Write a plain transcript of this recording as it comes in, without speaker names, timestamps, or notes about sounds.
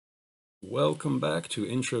Welcome back to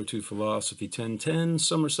Intro to Philosophy 1010,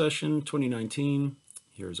 Summer Session 2019.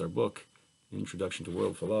 Here's our book, Introduction to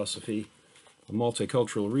World Philosophy, a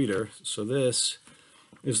multicultural reader. So this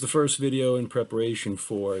is the first video in preparation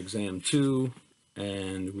for Exam 2,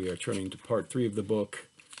 and we are turning to Part 3 of the book,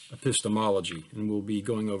 Epistemology, and we'll be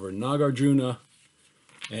going over Nagarjuna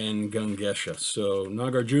and Gangesha. So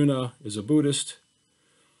Nagarjuna is a Buddhist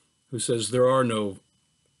who says there are no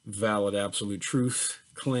valid absolute truth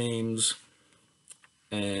claims,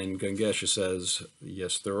 and Gangesha says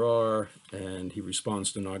yes there are, and he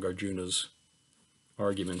responds to Nagarjuna's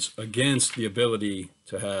arguments against the ability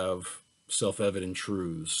to have self-evident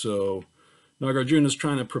truths. So Nagarjuna is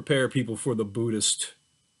trying to prepare people for the Buddhist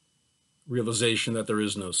realization that there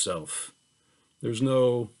is no self. There's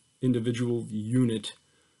no individual unit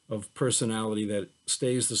of personality that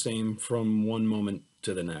stays the same from one moment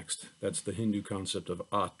to the next. That's the Hindu concept of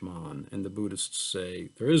Atman, and the Buddhists say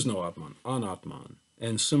there is no Atman, Anatman.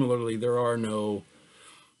 And similarly, there are no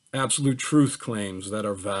absolute truth claims that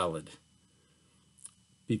are valid.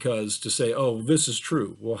 Because to say, oh, this is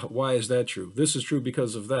true, well, why is that true? This is true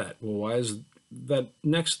because of that. Well, why is that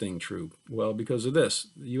next thing true? Well, because of this.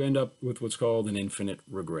 You end up with what's called an infinite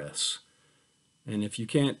regress. And if you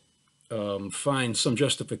can't find some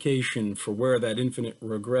justification for where that infinite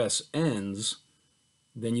regress ends,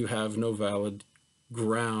 then you have no valid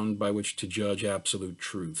ground by which to judge absolute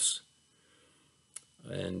truths.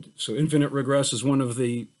 And so infinite regress is one of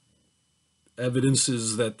the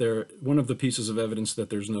evidences that one of the pieces of evidence that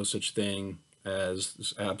there's no such thing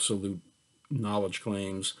as absolute knowledge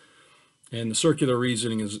claims. And the circular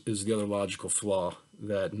reasoning is the other logical flaw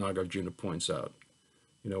that Nagarjuna points out.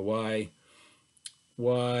 You know, why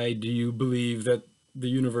do you believe that the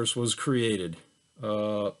universe was created?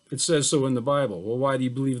 It says so in the Bible. Well, why do you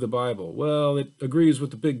believe the Bible? Well, it agrees with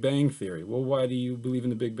the Big Bang Theory. Well, why do you believe in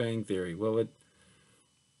the Big Bang Theory? Well,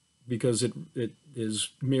 because it is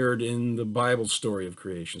mirrored in the Bible story of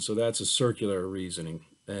creation. So that's a circular reasoning.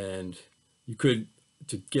 And you could,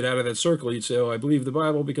 to get out of that circle, you'd say, oh, I believe the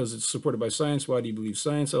Bible because it's supported by science. Why do you believe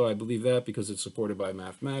science? Oh, I believe that because it's supported by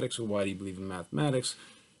mathematics. Well, why do you believe in mathematics?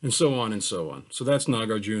 And so on and so on. So that's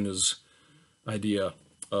Nagarjuna's idea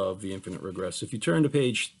of the infinite regress. If you turn to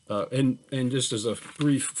page, and just as a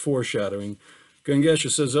brief foreshadowing, Gangesha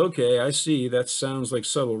says, okay, I see, that sounds like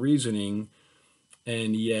subtle reasoning,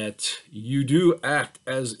 and yet you do act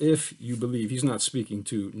as if you believe. He's not speaking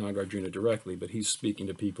to Nagarjuna directly, but he's speaking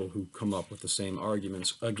to people who come up with the same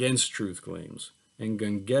arguments against truth claims. And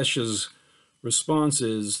Gangesha's response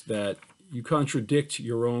is that you contradict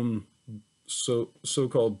your own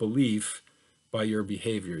so-called belief by your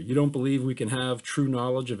behavior. You don't believe we can have true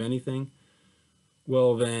knowledge of anything?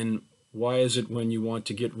 Well, then why is it when you want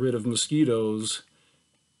to get rid of mosquitoes,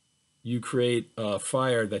 you create a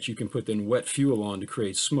fire that you can put then wet fuel on to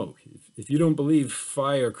create smoke? If you don't believe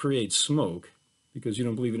fire creates smoke because you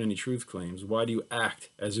don't believe in any truth claims, why do you act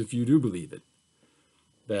as if you do believe it?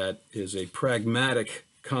 That is a pragmatic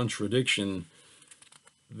contradiction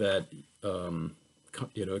that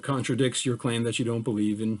it contradicts your claim that you don't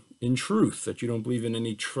believe in truth, that you don't believe in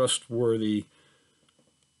any trustworthy,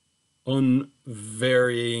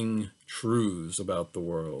 unvarying truths about the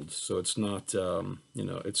world. So it's not,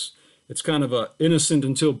 it's kind of a innocent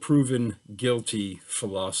until proven guilty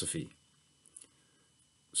philosophy.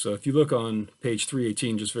 So if you look on page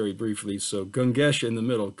 318, just very briefly, so Gangesha in the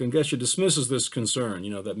middle, Gangesha dismisses this concern,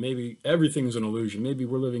 that maybe everything is an illusion, maybe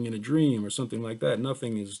we're living in a dream or something like that,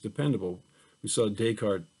 nothing is dependable. We saw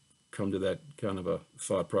Descartes come to that kind of a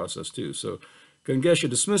thought process too. So Gangesha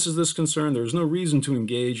dismisses this concern. There's no reason to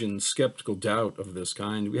engage in skeptical doubt of this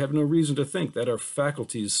kind. We have no reason to think that our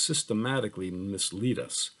faculties systematically mislead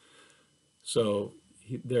us. So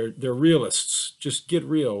they're realists. Just get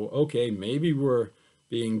real. Okay, maybe we're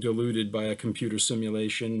being deluded by a computer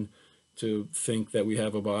simulation to think that we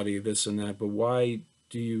have a body, this and that, but why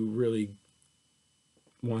do you really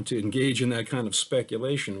want to engage in that kind of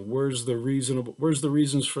speculation? Where's the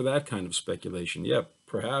reasons for that kind of speculation? Yeah,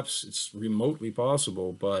 perhaps it's remotely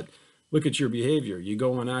possible, but look at your behavior. You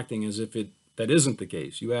go on acting as if that isn't the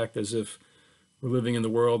case. You act as if we're living in the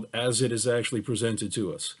world as it is actually presented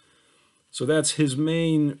to us. So that's his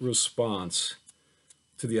main response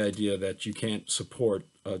to the idea that you can't support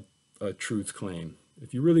a truth claim.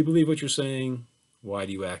 If you really believe what you're saying, why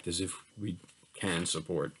do you act as if we can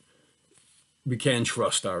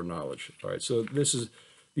trust our knowledge? All right, so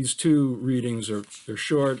these two readings they're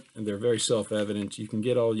short and they're very self-evident. You can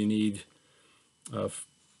get all you need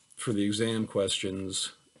for the exam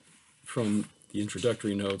questions from the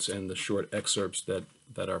introductory notes and the short excerpts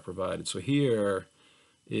that are provided. So here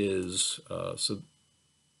is, so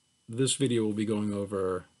this video will be going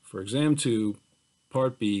over, for exam 2,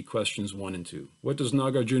 part B, questions 1 and 2. What does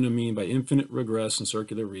Nagarjuna mean by infinite regress and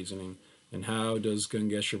circular reasoning? And how does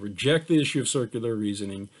Gangesha reject the issue of circular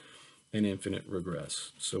reasoning and infinite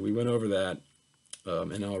regress? So we went over that,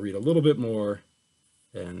 and I'll read a little bit more,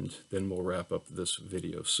 and then we'll wrap up this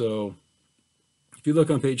video. So if you look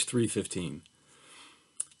on page 315,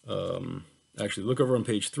 actually look over on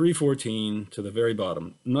page 314 to the very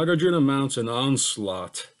bottom. Nagarjuna mounts an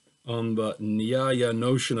onslaught on the Nyaya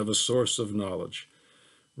notion of a source of knowledge.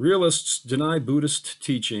 Realists deny Buddhist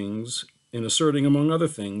teachings in asserting, among other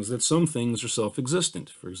things, that some things are self-existent.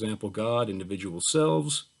 For example, God, individual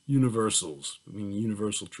selves, universals, meaning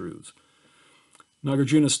universal truths.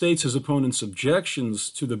 Nagarjuna states his opponent's objections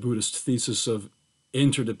to the Buddhist thesis of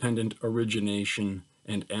interdependent origination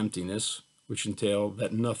and emptiness, which entail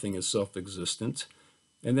that nothing is self-existent,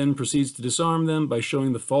 and then proceeds to disarm them by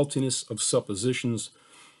showing the faultiness of suppositions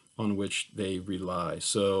on which they rely.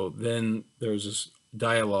 So then there's this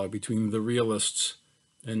dialogue between the realists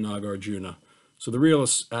and Nagarjuna. So the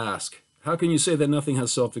realists ask, how can you say that nothing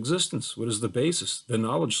has self-existence? What is the basis, the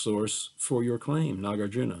knowledge source for your claim,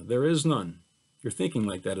 Nagarjuna? There is none. Your thinking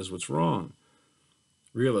like that is what's wrong.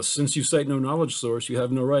 Realists, since you cite no knowledge source, you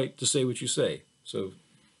have no right to say what you say. So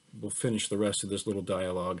we'll finish the rest of this little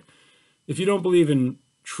dialogue. If you don't believe in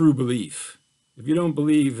true belief, if you don't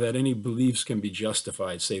believe that any beliefs can be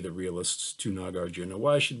justified, say the realists to Nagarjuna,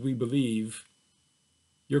 why should we believe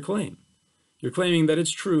your claim? You're claiming that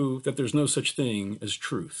it's true, that there's no such thing as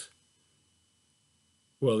truth.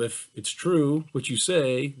 Well, if it's true, what you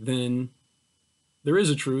say, then there is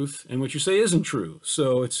a truth, and what you say isn't true.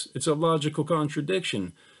 So it's a logical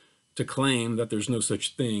contradiction to claim that there's no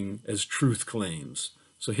such thing as truth claims.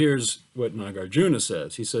 So here's what Nagarjuna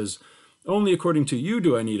says. He says, only according to you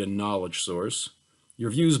do I need a knowledge source.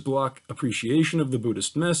 Your views block appreciation of the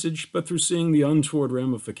Buddhist message, but through seeing the untoward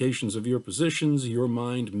ramifications of your positions, your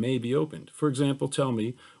mind may be opened. For example, tell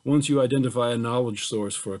me, once you identify a knowledge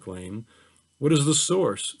source for a claim, what is the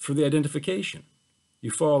source for the identification? You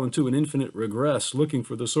fall into an infinite regress looking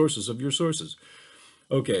for the sources of your sources.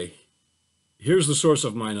 Okay, here's the source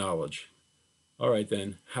of my knowledge. All right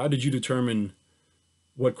then, how did you determine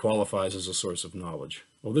what qualifies as a source of knowledge?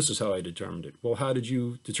 Well, this is how I determined it. Well, how did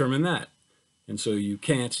you determine that? And so you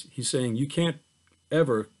can't, he's saying you can't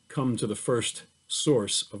ever come to the first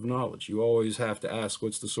source of knowledge. You always have to ask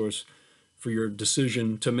what's the source for your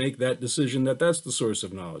decision to make that decision that that's the source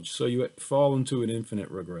of knowledge. So you fall into an infinite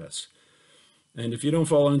regress. And if you don't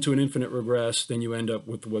fall into an infinite regress, then you end up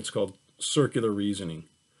with what's called circular reasoning.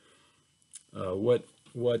 For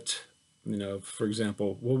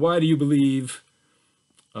example, well, why do you believe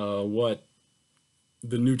what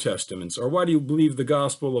the New Testaments, or why do you believe the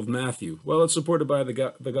Gospel of Matthew? Well, it's supported by the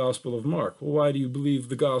Gospel of Mark. Well, why do you believe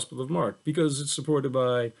the Gospel of Mark? Because it's supported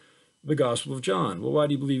by the Gospel of John. Well, why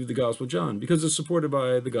do you believe the Gospel of John? Because it's supported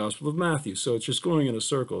by the Gospel of Matthew. So it's just going in a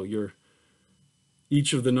circle.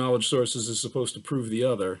 Each of the knowledge sources is supposed to prove the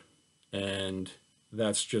other, and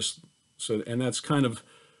that's just so. And that's kind of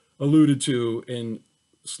alluded to in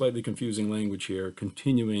slightly confusing language here,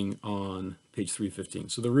 continuing on page 315.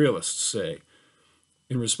 So the realists say,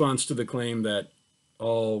 in response to the claim that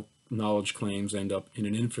all knowledge claims end up in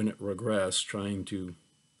an infinite regress, trying to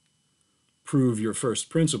prove your first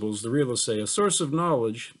principles, the realists say a source of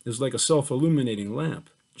knowledge is like a self-illuminating lamp,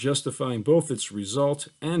 justifying both its result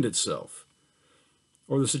and itself.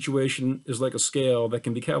 Or the situation is like a scale that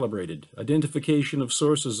can be calibrated. Identification of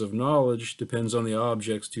sources of knowledge depends on the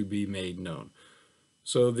objects to be made known.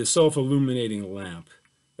 So the self-illuminating lamp,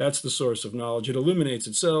 that's the source of knowledge. It illuminates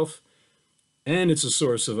itself, and it's a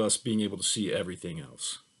source of us being able to see everything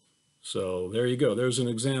else. So there you go. There's an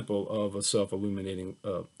example of a self-illuminating,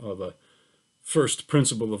 of a first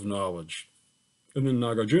principle of knowledge. And then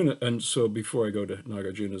Nagarjuna, and so before I go to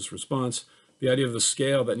Nagarjuna's response, the idea of the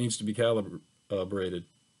scale that needs to be calibrated.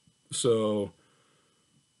 So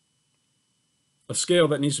a scale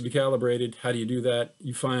that needs to be calibrated, how do you do that?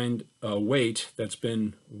 You find a weight that's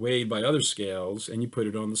been weighed by other scales, and you put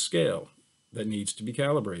it on the scale that needs to be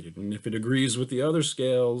calibrated. And if it agrees with the other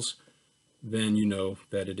scales, then you know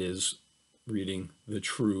that it is reading the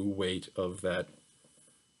true weight of that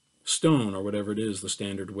stone, or whatever it is, the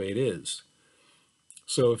standard weight is.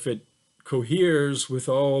 So if it coheres with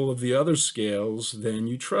all of the other scales, then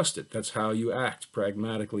you trust it. That's how you act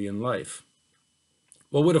pragmatically in life.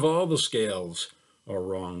 Well, what if all the scales are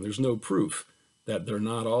wrong? There's no proof that they're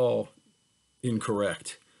not all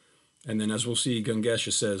incorrect. And then, as we'll see,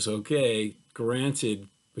 Gangesha says, okay, granted,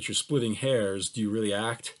 but you're splitting hairs. Do you really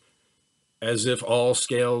act as if all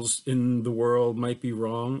scales in the world might be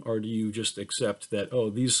wrong, or do you just accept that, oh,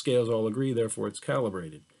 these scales all agree, therefore it's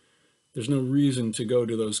calibrated? There's no reason to go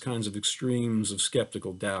to those kinds of extremes of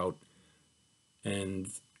skeptical doubt, and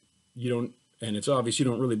you don't, and it's obvious you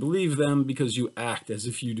don't really believe them because you act as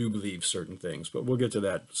if you do believe certain things, but we'll get to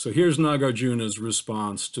that. So here's Nagarjuna's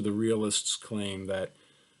response to the realists' claim that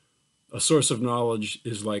a source of knowledge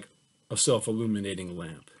is like a self-illuminating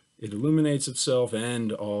lamp. It illuminates itself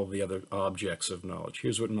and all the other objects of knowledge.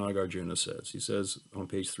 Here's what Nagarjuna says. He says on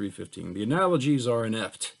page 315, the analogies are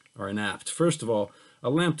inapt. First of all,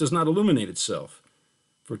 a lamp does not illuminate itself,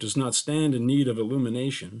 for it does not stand in need of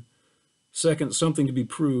illumination. Second, something to be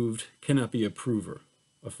proved cannot be a prover.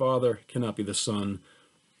 A father cannot be the son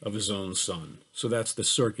of his own son. So that's the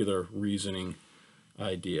circular reasoning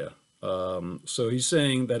idea. So he's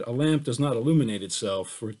saying that a lamp does not illuminate itself,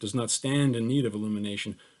 for it does not stand in need of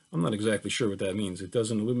illumination. I'm not exactly sure what that means. It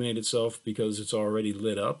doesn't illuminate itself because it's already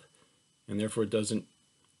lit up, and therefore it doesn't,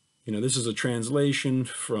 this is a translation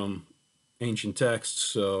from ancient texts,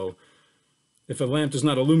 so if a lamp does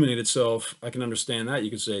not illuminate itself, I can understand that. You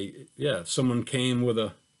could say, yeah, someone came with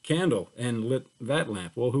a candle and lit that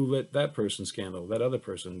lamp. Well, who lit that person's candle? That other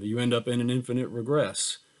person. You end up in an infinite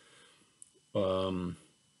regress. And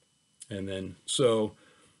then, so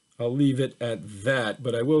I'll leave it at that,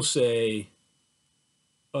 but I will say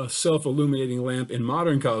a self-illuminating lamp in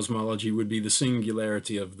modern cosmology would be the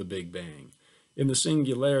singularity of the Big Bang. In the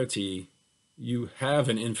singularity, you have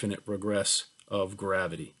an infinite regress of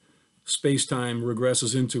gravity. Space-time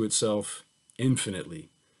regresses into itself infinitely.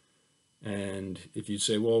 And if you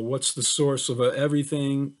say, well, what's the source of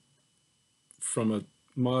everything? From a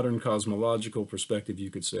modern cosmological perspective, you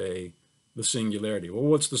could say the singularity. Well,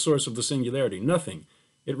 what's the source of the singularity? Nothing.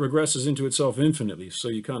 It regresses into itself infinitely. So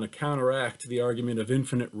you kind of counteract the argument of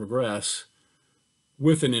infinite regress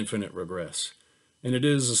with an infinite regress. And it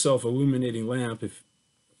is a self-illuminating lamp if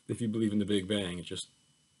you believe in the Big Bang. It just,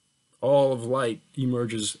 all of light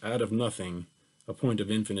emerges out of nothing, a point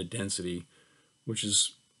of infinite density, which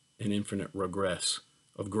is an infinite regress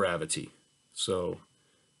of gravity. So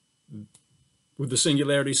would the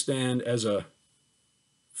singularity stand as a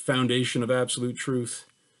foundation of absolute truth?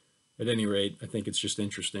 At any rate, I think it's just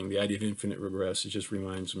interesting. The idea of infinite regress, it just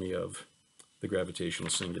reminds me of the gravitational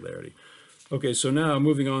singularity. Okay, so now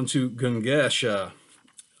moving on to Gangesha.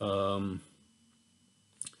 I'll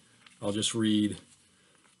just read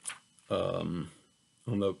on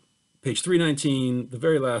the page 319, the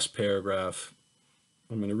very last paragraph.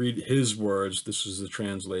 I'm going to read his words. This is the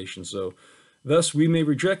translation. So, thus we may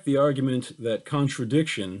reject the argument that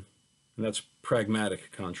contradiction, and that's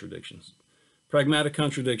pragmatic contradictions. Pragmatic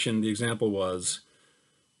contradiction, the example was,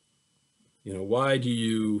 why do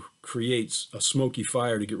you create a smoky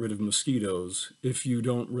fire to get rid of mosquitoes if you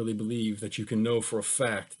don't really believe that you can know for a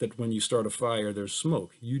fact that when you start a fire, there's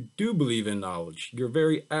smoke? You do believe in knowledge. Your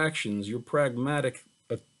very actions, your pragmatic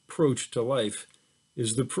approach to life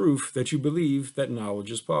is the proof that you believe that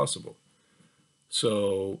knowledge is possible.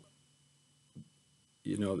 So,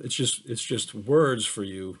 it's just words for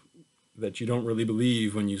you that you don't really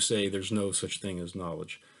believe when you say there's no such thing as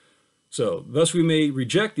knowledge. So, thus we may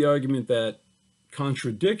reject the argument that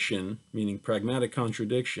contradiction, meaning pragmatic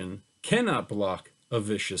contradiction, cannot block a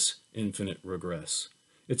vicious infinite regress.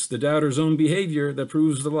 It's the doubter's own behavior that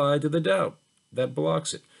proves the lie to the doubt, that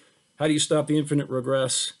blocks it. How do you stop the infinite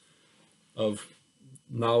regress of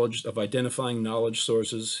knowledge, of identifying knowledge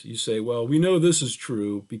sources? You say, well, we know this is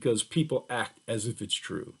true because people act as if it's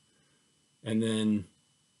true. And then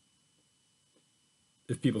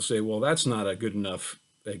if people say, well, that's not a good enough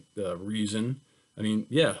reason. I mean,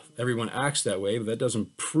 yeah, everyone acts that way, but that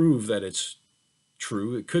doesn't prove that it's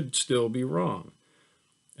true. It could still be wrong.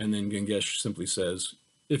 And then Gangesha simply says,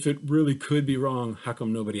 if it really could be wrong, how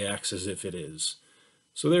come nobody acts as if it is?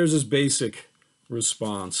 So there's this basic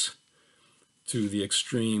response to the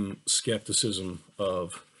extreme skepticism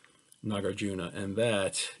of Nagarjuna. And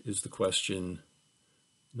that is the question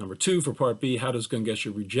number 2 for part B. How does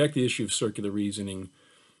Gangesha reject the issue of circular reasoning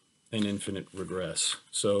and infinite regress?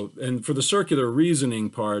 So, and for the circular reasoning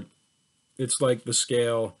part, it's like the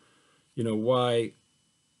scale, why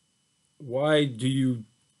do you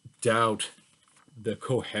doubt the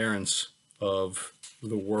coherence of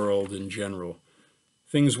the world in general?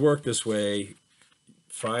 Things work this way.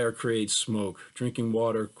 Fire creates smoke. Drinking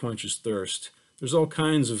water quenches thirst. There's all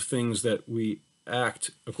kinds of things that we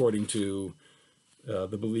act according to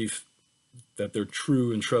the belief that they're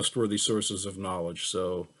true and trustworthy sources of knowledge.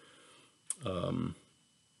 So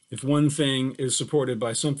if one thing is supported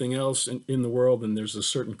by something else in the world and there's a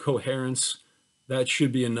certain coherence, that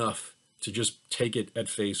should be enough to just take it at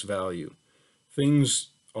face value. Things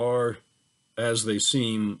are as they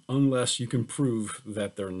seem unless you can prove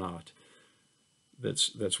that they're not.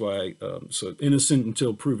 That's why, so innocent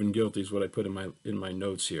until proven guilty is what I put in my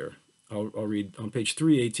notes here. I'll read on page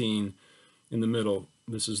 318 in the middle.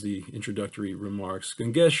 This is the introductory remarks.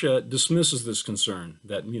 Gangesha dismisses this concern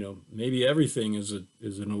that, maybe everything is an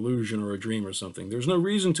illusion or a dream or something. There's no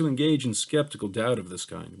reason to engage in skeptical doubt of this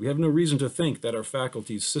kind. We have no reason to think that our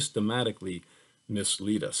faculties systematically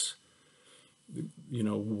mislead us.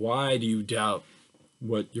 Why do you doubt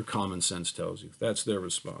what your common sense tells you? That's their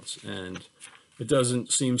response. And it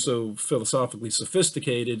doesn't seem so philosophically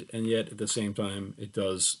sophisticated, and yet at the same time, it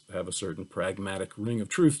does have a certain pragmatic ring of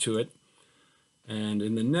truth to it. And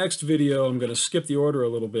in the next video, I'm going to skip the order a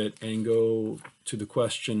little bit and go to the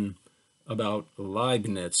question about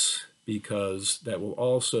Leibniz, because that will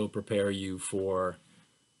also prepare you for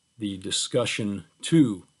the discussion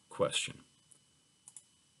 2 question.